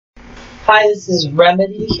Hi, this is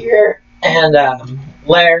Remedy here, and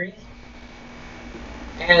Larry,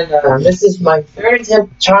 and this is my third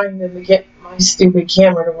attempt trying to get my stupid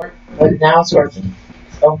camera to work, but now it's working.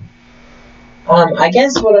 So, I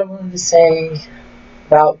guess what I wanted to say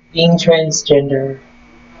about being transgender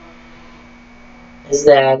is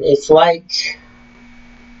that it's like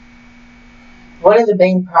one of the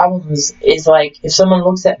main problems is like if someone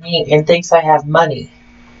looks at me and thinks I have money,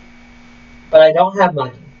 but I don't have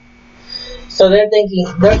money. So they're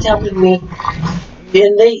telling me,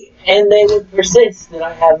 and they would persist that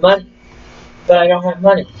I have money, but I don't have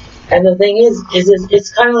money. And the thing is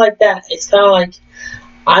it's kind of like that. It's kind of like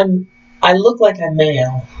I look like I'm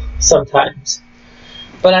male sometimes,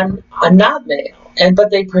 but I'm not male.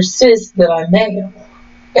 But they persist that I'm male,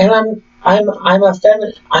 and I'm a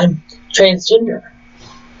feminine. I'm transgender.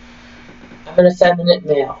 I'm an effeminate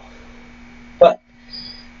male, but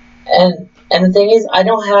and the thing is, I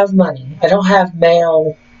don't have money. I don't have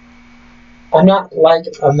male. I'm not like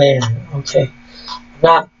a man, okay? I'm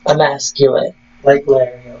not emasculate like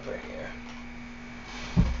Larry over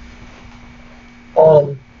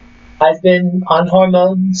here. I've been on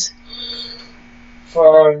hormones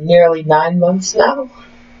for nearly 9 months now,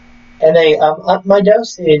 and they upped my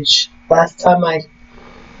dosage last time I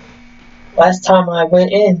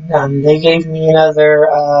went in. They gave me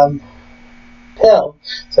another pill,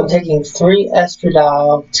 so I'm taking 3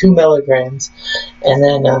 estradiol, 2 milligrams, and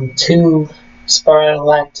then 2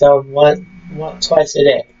 spironolactone twice a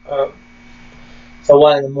day. So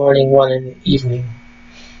 1 in the morning, 1 in the evening,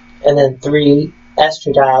 and then 3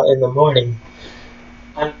 estradiol in the morning.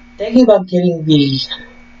 I'm thinking about getting the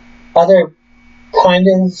other kind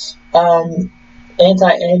of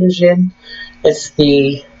anti-androgen. It's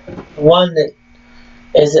the one that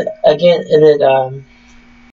is, again, that